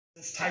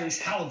Tyrese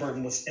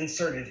Halliburton was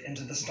inserted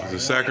into the starting The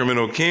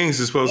Sacramento Kings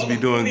is supposed to be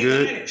doing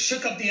good.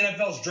 Shook up the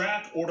NFL's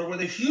draft order with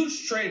a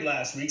huge trade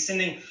last week,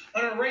 sending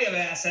an array of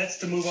assets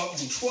to move up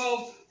from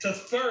 12th to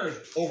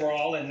 3rd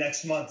overall in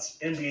next month's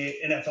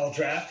NBA NFL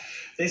draft.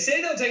 They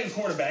say they'll take a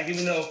quarterback,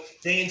 even though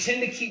they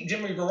intend to keep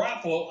Jimmy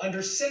Garoppolo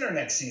under center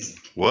next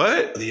season.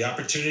 What? The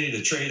opportunity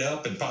to trade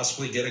up and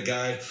possibly get a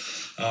guy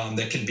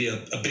that can be a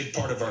big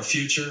part of our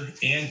future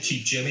and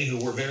keep Jimmy, who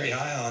we're very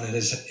high on, and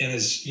is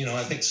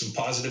I think some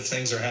positive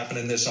things are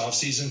happening this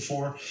offseason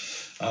for.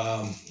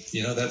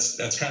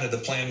 That's kind of the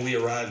plan we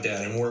arrived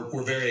at, and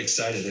we're very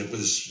excited. It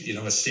was,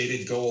 a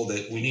stated goal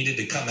that we needed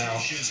to come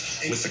out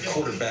with the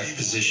quarterback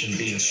position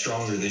being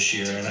stronger this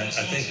year, and I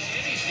think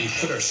we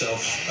put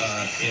ourselves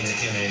in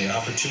an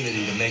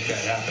opportunity to make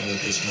that happen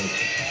with this move.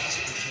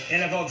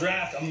 NFL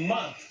draft a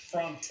month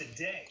from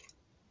today.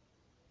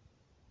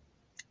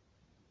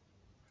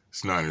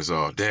 It's Niners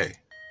all day.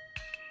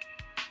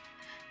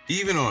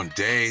 Even on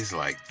days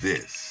like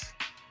this,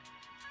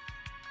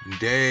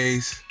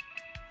 days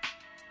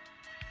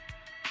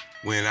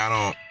when I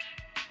don't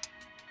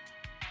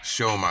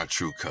show my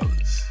true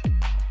colors,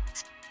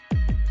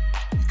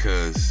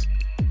 because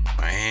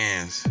my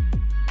hands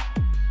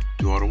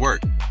do all the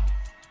work.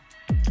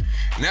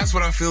 And that's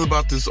what I feel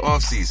about this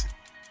offseason.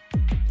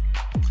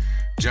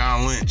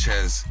 John Lynch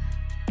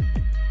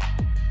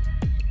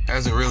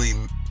hasn't really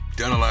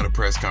done a lot of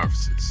press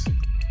conferences.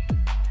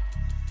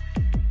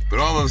 But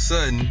all of a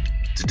sudden,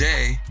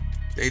 today,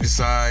 they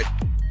decide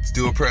to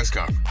do a press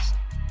conference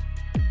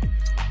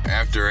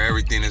after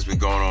everything that's been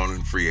going on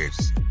in free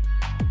agency.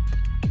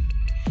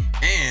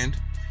 And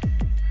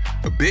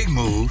a big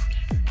move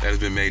that has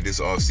been made this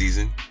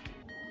offseason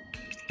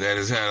that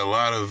has had a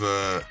lot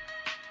of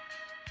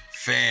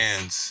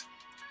fans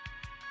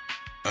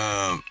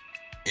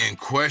in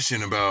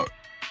question about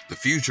the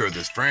future of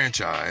this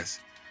franchise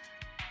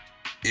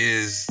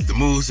is the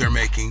moves they're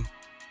making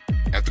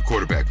at the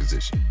quarterback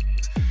position.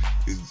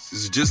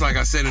 It's just like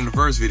I said in the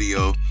first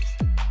video,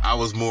 I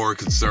was more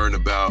concerned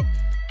about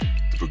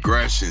the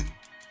progression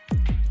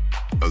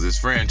of this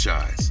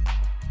franchise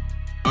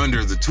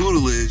under the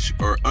tutelage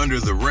or under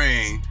the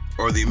reign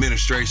or the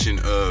administration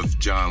of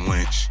John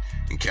Lynch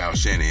and Kyle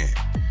Shanahan.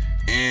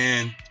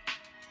 And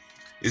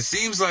it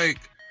seems like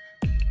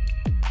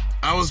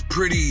I was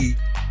pretty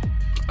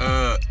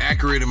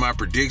accurate in my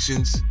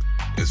predictions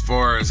as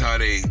far as how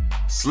they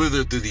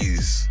slither through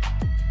these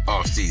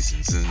off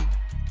seasons and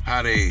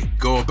how they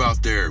go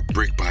about their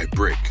brick by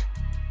brick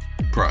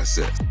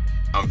process.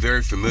 I'm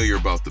very familiar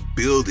about the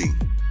building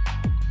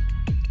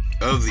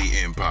of the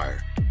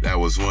empire that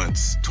was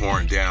once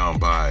torn down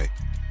by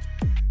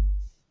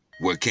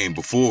what came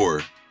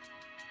before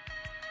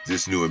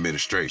this new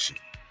administration.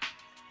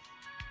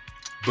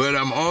 But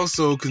I'm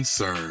also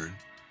concerned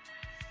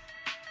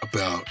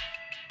about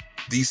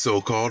these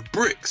so-called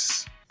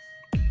bricks.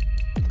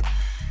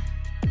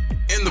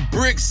 And the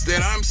bricks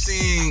that I'm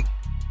seeing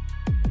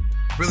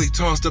really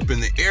tossed up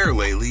in the air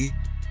lately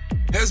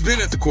has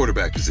been at the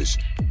quarterback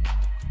position.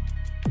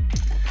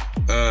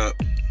 So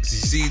you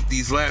see,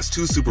 these last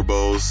 2 Super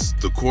Bowls,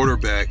 the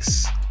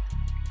quarterbacks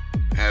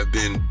have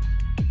been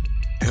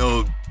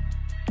held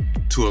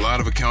to a lot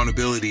of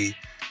accountability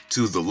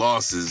to the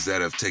losses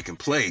that have taken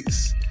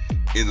place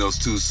in those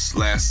 2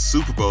 last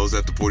Super Bowls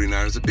that the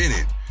 49ers have been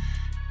in.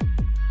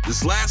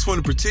 This last one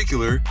in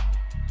particular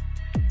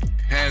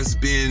has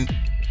been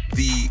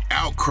the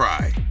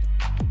outcry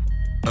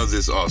of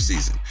this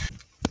offseason.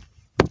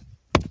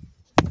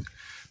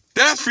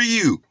 That's for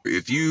you.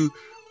 If you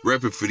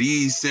rep it for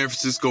these San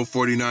Francisco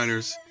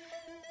 49ers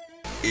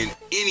in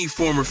any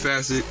form or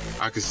facet,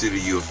 I consider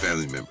you a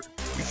family member.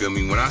 You feel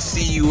me? When I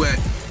see you at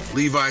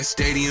Levi's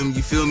Stadium,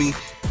 you feel me?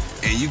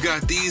 And you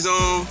got these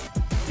on,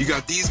 you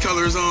got these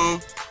colors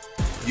on,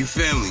 you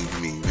family to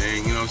me, man.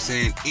 You know what I'm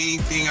saying?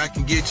 Anything I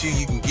can get you,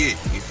 you can get.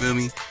 You feel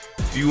me?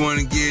 If you want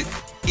to get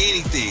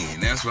anything,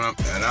 and that's what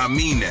and I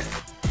mean that.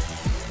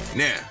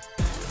 Now,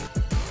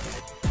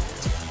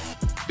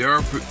 there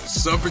are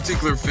some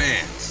particular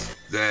fans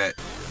that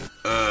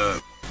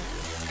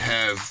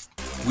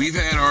we've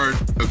had our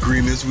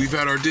agreements, we've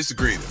had our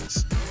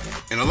disagreements.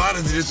 And a lot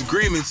of the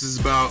disagreements is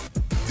about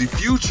the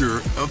future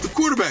of the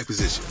quarterback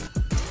position.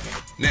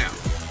 Now,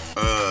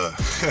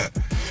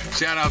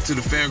 shout out to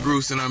the fan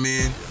groups that I'm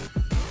in.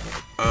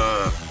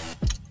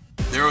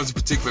 There was a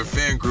particular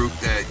fan group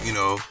that,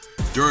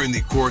 during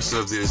the course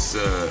of this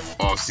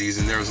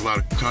offseason, there was a lot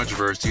of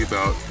controversy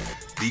about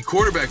the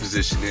quarterback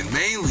position, and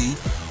mainly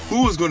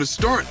who was going to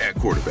start at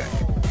quarterback.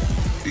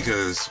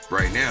 Because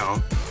right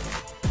now,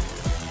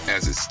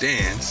 as it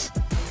stands,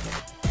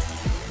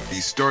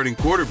 the starting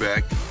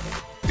quarterback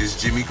is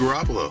Jimmy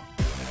Garoppolo.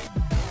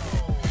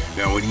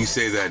 Now, when you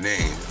say that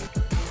name,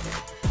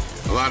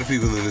 a lot of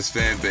people in this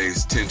fan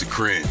base tend to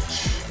cringe.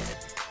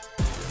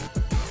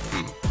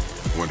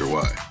 Wonder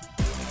why.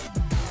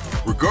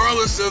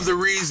 Regardless of the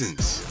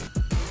reasons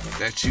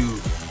that you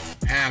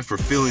have for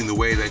feeling the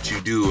way that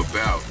you do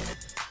about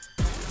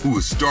who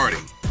is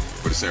starting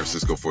for the San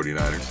Francisco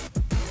 49ers,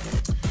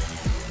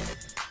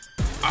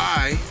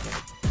 I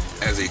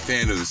as a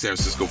fan of the San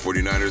Francisco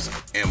 49ers,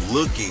 am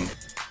looking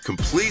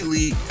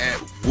completely at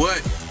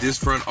what this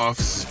front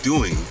office is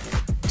doing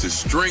to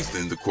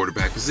strengthen the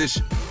quarterback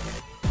position.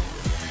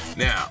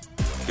 Now,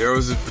 there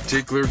was a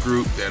particular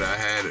group that I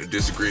had a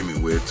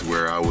disagreement with to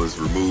where I was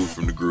removed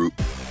from the group.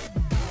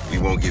 We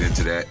won't get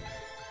into that.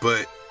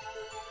 But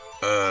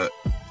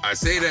I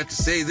say that to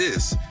say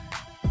this.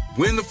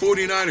 When the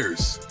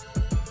 49ers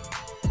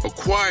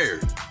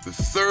acquired the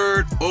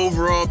 3rd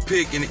overall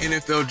pick in the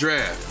NFL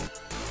draft,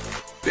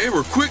 they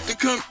were quick to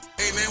come,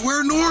 hey man,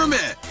 where Norm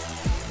at?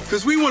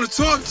 Because we want to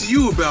talk to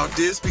you about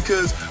this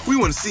because we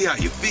want to see how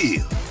you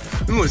feel.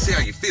 We want to see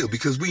how you feel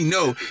because we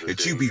know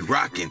that you be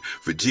rocking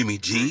for Jimmy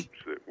G.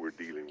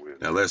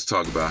 Now let's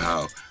talk about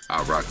how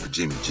I rock for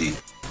Jimmy G.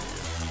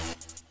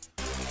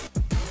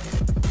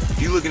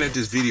 If you're looking at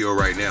this video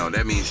right now,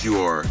 that means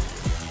you are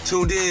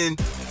tuned in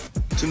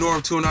to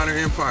Norm 209er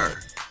Empire.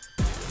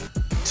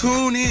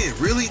 Tune in,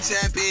 really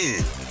tap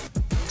in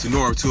to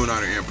Norm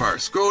 209er Empire.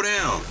 Scroll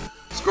down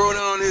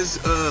his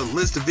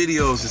list of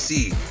videos to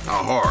see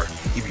how hard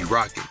he be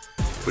rocking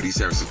for these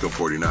San Francisco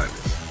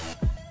 49ers.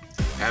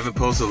 I haven't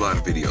posted a lot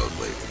of videos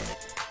lately.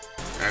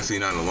 Actually,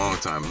 not in a long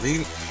time.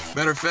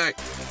 Matter of fact,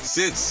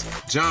 since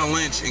John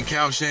Lynch and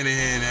Cal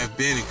Shanahan have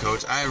been in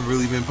coach, I haven't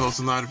really been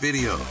posting a lot of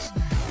videos.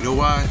 You know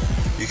why?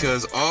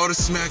 Because all the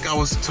smack I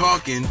was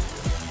talking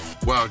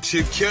while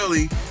Chip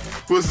Kelly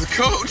was the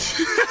coach.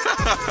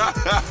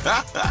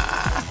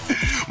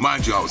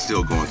 Mind you, I was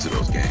still going to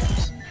those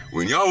games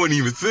when y'all weren't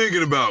even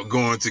thinking about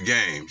going to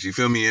games. You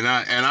feel me? And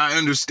I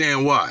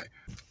understand why.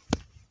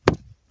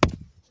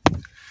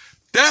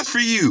 That's for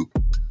you.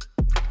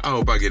 I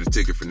hope I get a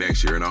ticket for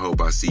next year, and I hope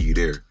I see you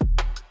there.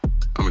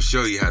 I'm gonna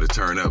show you how to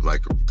turn up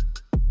like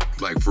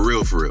for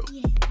real, for real.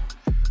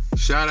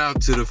 Shout out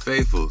to the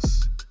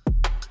faithfuls.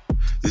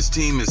 This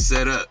team is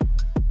set up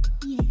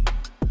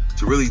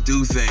to really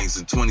do things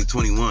in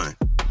 2021.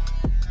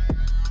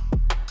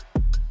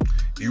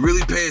 If you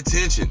really pay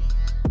attention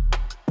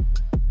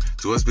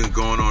to what's been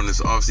going on this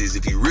offseason,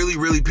 if you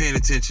really paying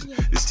attention,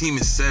 this team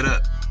is set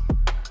up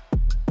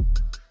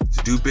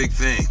to do big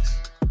things.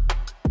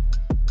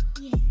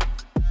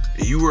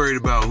 And you worried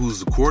about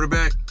who's the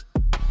quarterback?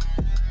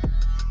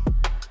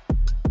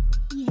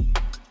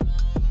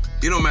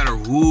 It don't matter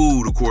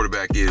who the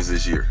quarterback is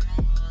this year.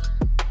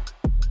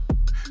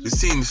 This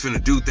team is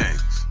finna do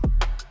things.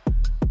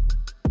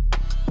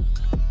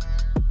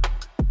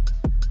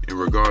 In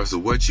regards to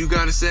what you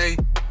gotta say,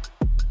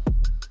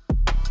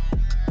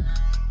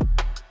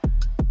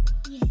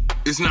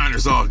 it's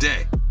Niners all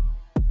day.